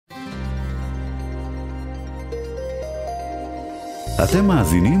אתם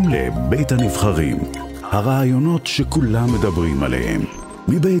מאזינים לבית הנבחרים, הרעיונות שכולם מדברים עליהם,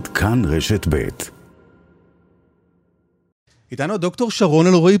 מבית כאן רשת בית. איתנו דוקטור שרון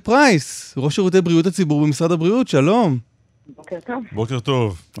אלרעי פרייס, ראש שירותי בריאות הציבור במשרד הבריאות, שלום. בוקר טוב. בוקר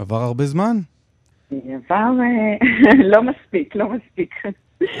טוב. עבר הרבה זמן? עבר לא מספיק.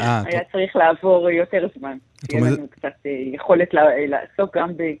 היה צריך לעבור יותר זמן. שיהיה לנו קצת יכולת לעסוק גם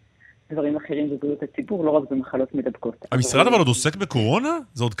בדברים אחרים בבריאות הציבור, לא רק במחלות מדבקות. המשרד אבל עוד עוסק בקורונה?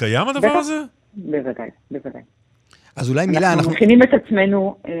 זה עוד קיים הדבר הזה? בוודאי. אז אולי מילה, אנחנו מכינים את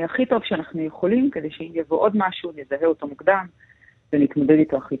עצמנו הכי טוב שאנחנו יכולים, כדי שאם יבוא עוד משהו, נזהה אותו מוקדם, ונתמודד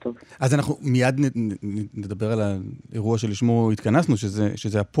איתו הכי טוב. אז אנחנו מיד נדבר על האירוע שלשמו התכנסנו,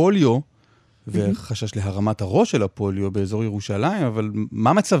 שזה הפוליו, וחשש להרמת הראש של הפוליו באזור ירושלים, אבל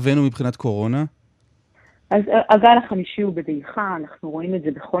מה מצבנו מבחינת קורונה? אז הגל החמישי הוא בדעיכה, אנחנו רואים את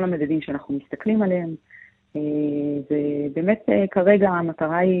זה בכל המדדים שאנחנו מסתכלים עליהם, ובאמת כרגע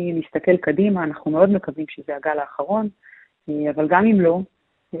המטרה היא להסתכל קדימה, אנחנו מאוד מקווים שזה הגל האחרון, אבל גם אם לא,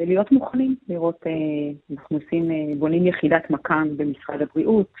 להיות מוכנים, לראות, אנחנו בונים יחידת מקם במשרד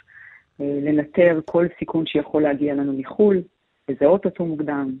הבריאות, לנטר כל סיכון שיכול להגיע לנו מחול, לזהות אותו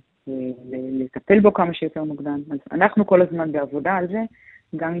מוקדם, לטפל בו כמה שיותר מוקדם. אז אנחנו כל הזמן בעבודה על זה,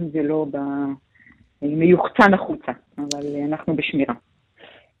 גם אם זה לא מיוחצן החוצה, אבל אנחנו בשמירה.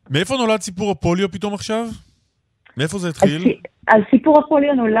 מאיפה נולד סיפור הפוליו פתאום עכשיו? מאיפה זה התחיל? אז סיפור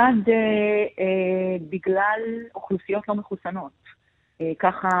הפוליו נולד בגלל אוכלוסיות לא מחוסנות.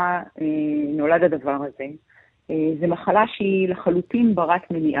 ככה נולד הדבר הזה. זו מחלה שהיא לחלוטין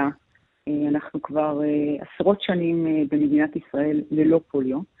ברת מניעה. אנחנו כבר עשרות שנים במדינת ישראל ללא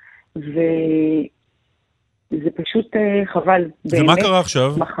פוליו, וזה פשוט חבל. ומה קרה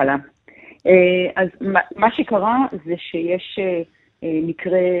עכשיו? מחלה. אז מה שקרה זה שיש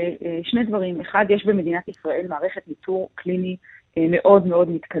מקרה, שני דברים. אחד, יש במדינת ישראל מערכת ניטור קליני מאוד מאוד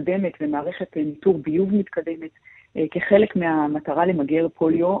מתקדמת, ומערכת ניטור ביוב מתקדמת, כחלק מהמטרה למגר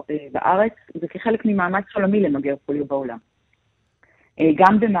פוליו בארץ, וכחלק ממאמץ עולמי למגר פוליו בעולם.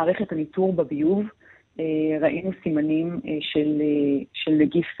 גם במערכת הניטור בביוב, ראינו סימנים של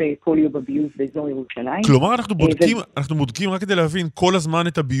נגיף פוליו בביוב באזור ירושלים. כלומר, אנחנו בודקים רק כדי להבין כל הזמן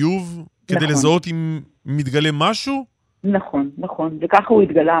את הביוב, כדי לזהות אם מתגלה משהו? נכון. וככה הוא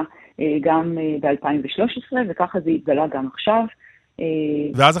התגלה גם ב-2013, וככה זה התגלה גם עכשיו.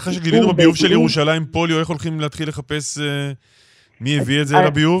 ואז אחרי שגילינו בביוב של ירושלים פוליו, איך הולכים להתחיל לחפש מי הביא את זה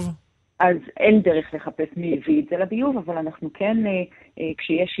לביוב? אז אין דרך לחפש מי הביא את זה לביוב, אבל אנחנו כן,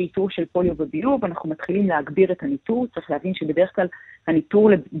 כשיש איתור של פוליו בביוב, אנחנו מתחילים להגביר את הניטור. צריך להבין שבדרך כלל הניטור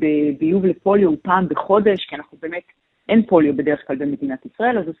בביוב לפוליו הוא פעם בחודש, כי אנחנו באמת, אין פוליו בדרך כלל במדינת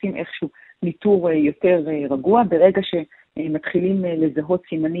ישראל, אז עושים איכשהו ניטור יותר רגוע. ברגע שמתחילים לזהות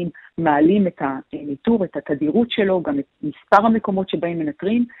סימנים, מעלים את הניטור, את התדירות שלו, גם את מספר המקומות שבהם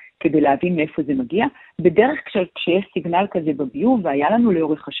מנטרים, כדי להבין מאיפה זה מגיע. בדרך כלל כשיש סיגנל כזה בביוב, והיה לנו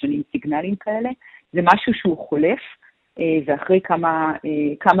לאורך השנים סיגנלים כאלה, זה משהו שהוא חולף, ואחרי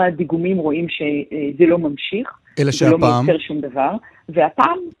כמה דיגומים רואים שזה לא ממשיך, אלא זה לא מייצר שום דבר.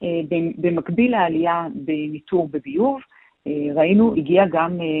 והפעם, במקביל לעלייה בניטור בביוב, ראינו, הגיע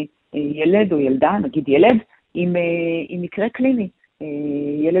גם ילד או ילדה, נגיד ילד, עם מקרה קליני.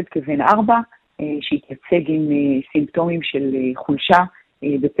 ילד כבן 4, שהתייצג עם סימפטומים של חולשה,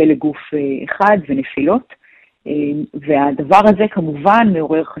 בפלג גוף אחד ונפילות, והדבר הזה כמובן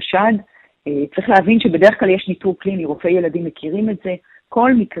מעורר חשד. צריך להבין שבדרך כלל יש ניטור קליני, רופאי ילדים מכירים את זה,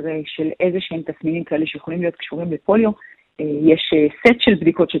 כל מקרה של איזה שהם תסמינים כאלה שיכולים להיות קשורים לפוליו, יש סט של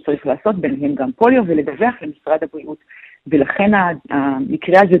בדיקות שצריך לעשות, ביניהם גם פוליו, ולדווח למשרד הבריאות, ולכן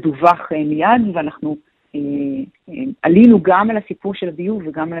המקרה הזה דווח מיד, ואנחנו עלינו גם על הסיפור של הביוב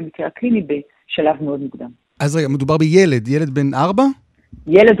וגם על המקרה הקליני בשלב מאוד מוקדם. אז רגע, מדובר בילד, ילד בן 4?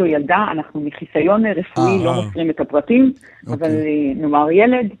 ילד או ילדה, אנחנו מחיסיון רפואי לא מוסרים את הפרטים, אבל נאמר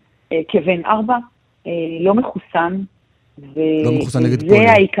ילד, כבן 4, לא מחוסן, וזה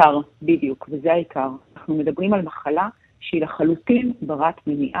העיקר, בדיוק, וזה העיקר. אנחנו מדברים על מחלה שהיא לחלוטין ברת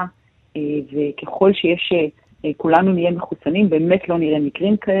מניעה, וככל שיש, כולנו נהיה מחוסנים, באמת לא נראה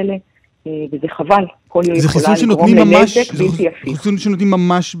מקרים כאלה, וזה חבל. פוליו יכולה לגרום לנזק בלתי הפיך. זה חיסון שנותנים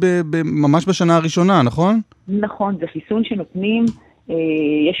ממש בשנה הראשונה, נכון? נכון, זה חיסון שנותנים,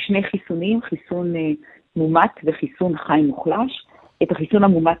 יש שני חיסונים, חיסון מומט וחיסון חי מוחלש. את החיסון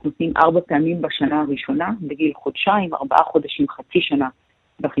המומט נותנים 4 פעמים בשנה הראשונה, בגיל חודשיים, 4 חודשים, חצי שנה,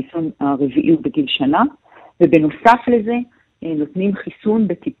 והחיסון הרביעי הוא בגיל שנה, ובנוסף לזה נותנים חיסון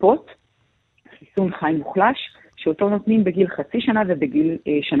בטיפות, חיסון חי מוחלש, שאותו נותנים בגיל חצי שנה ובגיל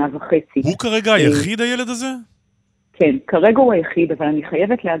שנה וחצי. הוא כרגע היחיד הילד הזה? כן, כרגע הוא היחיד, אבל אני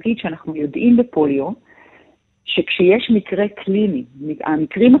חייבת להגיד שאנחנו יודעים בפוליו, שכשיש מקרה קליני,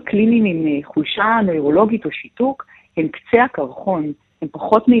 המקרים הקליניים עם חולשה נוירולוגית או שיתוק, הם קצה הקרחון, הם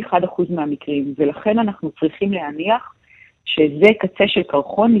פחות מ1% מהמקרים, ולכן אנחנו צריכים להניח שזה קצה של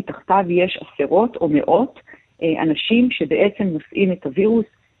קרחון, מתחתיו יש עשרות או מאות אנשים שבעצם נושאים את הווירוס,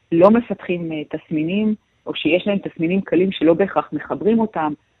 לא מפתחים תסמינים, או שיש להם תסמינים קלים שלא בהכרח מחברים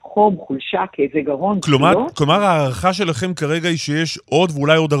אותם, חום, חולשה, כאבי גרון. כלומר, הערכה שלכם כרגע היא שיש עוד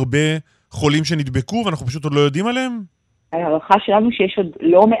ואולי עוד הרבה חולים שנדבקו, ואנחנו פשוט עוד לא יודעים עליהם? הערכה שלנו שיש עוד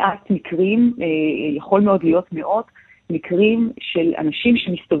לא מעט מקרים, יכול מאוד להיות מאות, מקרים של אנשים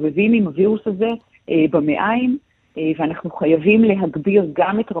שמסתובבים עם הווירוס הזה במעיים, ואנחנו חייבים להגביר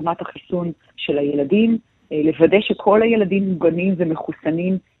גם את רמת החיסון של הילדים, לוודא שכל הילדים מוגנים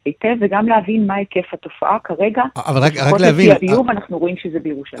ומחוסנים היטב, וגם להבין מה היקף התופעה כרגע. אבל רק להבין, אנחנו רואים שזה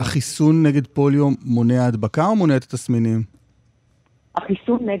בירושלים. החיסון נגד פוליו מונע הדבקה או מונע את התסמינים?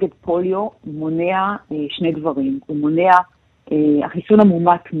 החיסון נגד פוליו מונע שני דברים. הוא מונע, החיסון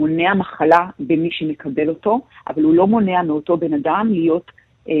המומת מונע מחלה במי שמקבל אותו, אבל הוא לא מונע מאותו בן אדם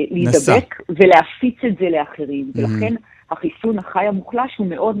להידבק ולהפיץ את זה לאחרים. ולכן החיסון החי המוחלש הוא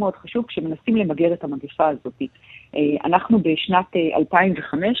מאוד מאוד חשוב כשמנסים למגר את המגפה הזאת. אנחנו בשנת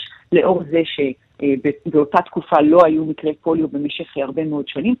 2005, לאור זה שבאותה תקופה לא היו מקרי פוליו במשך הרבה מאוד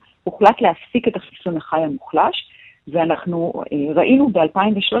שנים, הוחלט להפסיק את החיסון החי המוחלש, ואנחנו ראינו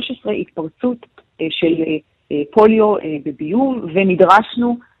ב-2013 התפרצות של פוליו בביוב,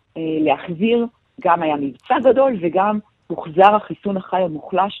 ונדרשנו להחזיר, גם היה מבצע גדול וגם הוחזר החיסון החי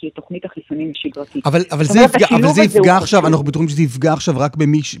המוחלש לתוכנית החיסונים השגרתית. אבל זה יפגע עכשיו, אנחנו בטוחים שזה יפגע עכשיו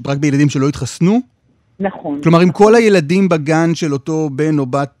רק בילדים שלא התחסנו? נכון. כלומר, אם כל הילדים בגן של אותו בן או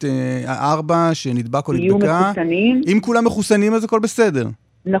בת 4 שנדבק או נדבקה, אם כולם מחוסנים אז הכל בסדר.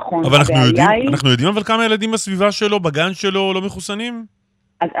 נכון. אבל אנחנו יודעים אבל כמה ילדים בסביבה שלו, בגן שלו, לא מחוסנים?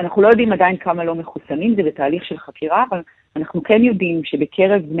 אז אנחנו לא יודעים עדיין כמה לא מחוסנים, זה בתהליך של חקירה, אבל אנחנו כן יודעים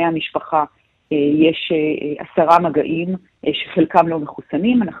שבקרב בני המשפחה יש 10 מגעים שחלקם לא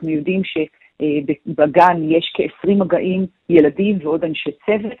מחוסנים. אנחנו יודעים שבגן יש כ-20 מגעים, ילדים ועוד אנשי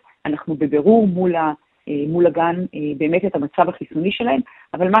צוות. אנחנו בבירור מול הגן באמת את המצב החיסוני שלהם,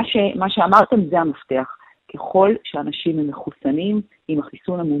 אבל מה שאמרתם זה המפתח. ככל שאנשים הם מחוסנים עם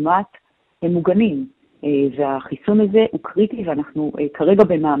החיסון המומת, הם מוגנים. והחיסון הזה הוא קריטי, ואנחנו כרגע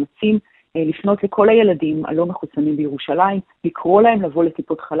במאמצים לפנות לכל הילדים הלא מחוסנים בירושלים, לקרוא להם לבוא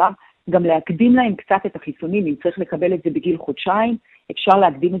לטיפות חלב, גם להקדים להם קצת את החיסונים. אם צריך לקבל את זה בגיל חודשיים, אפשר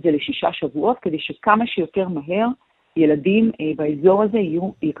להקדים את זה ל6 שבועות, כדי שכמה שיותר מהר ילדים באזור הזה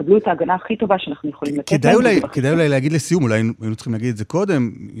יקבלו את ההגנה הכי טובה שאנחנו יכולים לתת להם. כדאי אולי להגיד לסיום, אולי היינו צריכים להגיד את זה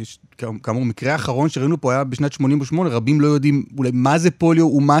קודם, יש כאמור מקרה האחרון שראינו פה היה בשנת 88, רבים לא יודעים אולי מה זה פוליו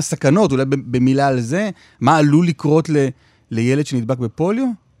ומה הסכנות, אולי במילה על זה, מה עלול לקרות לילד שנדבק בפוליו?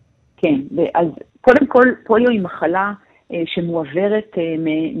 כן, אז קודם כל פוליו היא מחלה שמועברת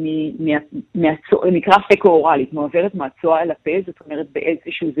נקרא פקו-אורלית, מועברת מהצואה אל הפה, זאת אומרת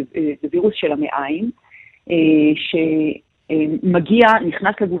באיזשהו זה וירוס של המעיים, שמגיע,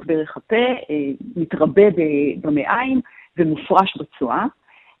 נכנס לגוף דרך הפה, מתרבה במעיים ומופרש בצואה,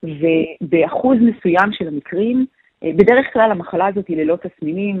 ובאחוז מסוים של המקרים, בדרך כלל המחלה הזאת היא ללא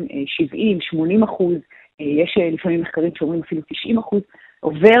תסמינים, 70-80%, יש לפעמים מחקרים שאומרים אפילו 90%,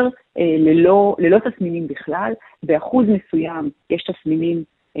 עובר ללא תסמינים בכלל. באחוז מסוים יש תסמינים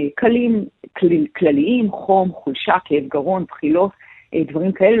קלים, כלליים, חום, חולשה, כאב גרון, בחילות,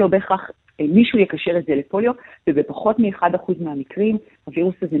 דברים כאלה, לא בהכרח מישהו יקשר את זה לפוליו, ובפחות מ1% מהמקרים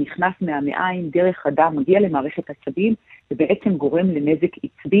הווירוס הזה נכנס מהמעיים דרך הדם, מגיע למערכת עצבים, ובעצם גורם לנזק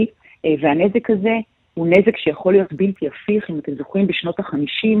עצבי, והנזק הזה הוא נזק שיכול להיות בלתי הפיך. אם אתם זוכרים בשנות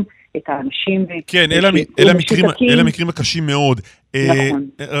ה-50 את האנשים... כן, אלה המקרים הקשים מאוד. נכון.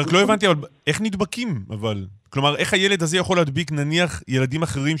 רק לא הבנתי, אבל איך נדבקים? אבל? כלומר, איך הילד הזה יכול להדביק נניח ילדים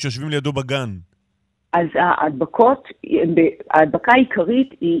אחרים שיושבים לידו בגן? אז ההדבקה העיקרית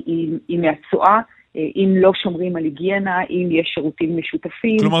היא מהצואה, אם לא שומרים על היגיינה, אם יש שירותים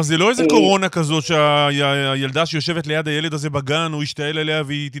משותפים. כלומר, זה לא איזה קורונה כזאת שהילדה שיושבת ליד הילד הזה בגן, הוא ישתעל אליה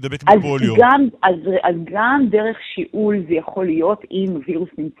והיא תדבק בפוליו. אז גם דרך שיעול זה יכול להיות, אם וירוס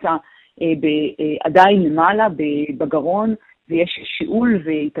נמצא עדיין למעלה בגרון, ויש שיעול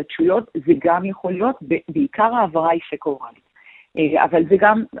והתעטשויות, זה גם יכול להיות, בעיקר העברה היא פקו-אורלית. אבל זה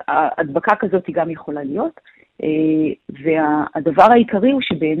גם, הדבקה כזאת היא גם יכולה להיות, והדבר העיקרי הוא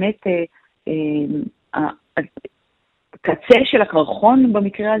שבאמת הקצה של הקרחון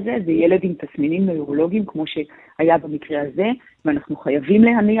במקרה הזה זה ילד עם תסמינים נוירולוגיים כמו שהיה במקרה הזה, ואנחנו חייבים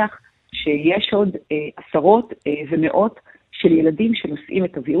להניח שיש עוד עשרות ומאות של ילדים שנושאים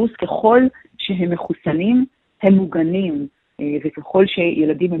את הווירוס. ככל שהם מחוסנים הם מוגנים, וככל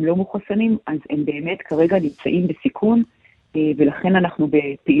שילדים הם לא מחוסנים, אז הם באמת כרגע נמצאים בסיכון, ולכן אנחנו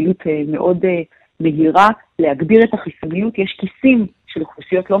בפעילות מאוד מהירה להגביר את החיסוניות. יש כיסים של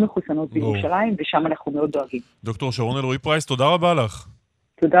אוכלוסיות לא מחוסנות בירושלים, ושם אנחנו מאוד דואגים. דוקטור שרון אלרעי פרייס, תודה רבה לך.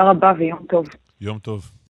 תודה רבה ויום טוב. יום טוב.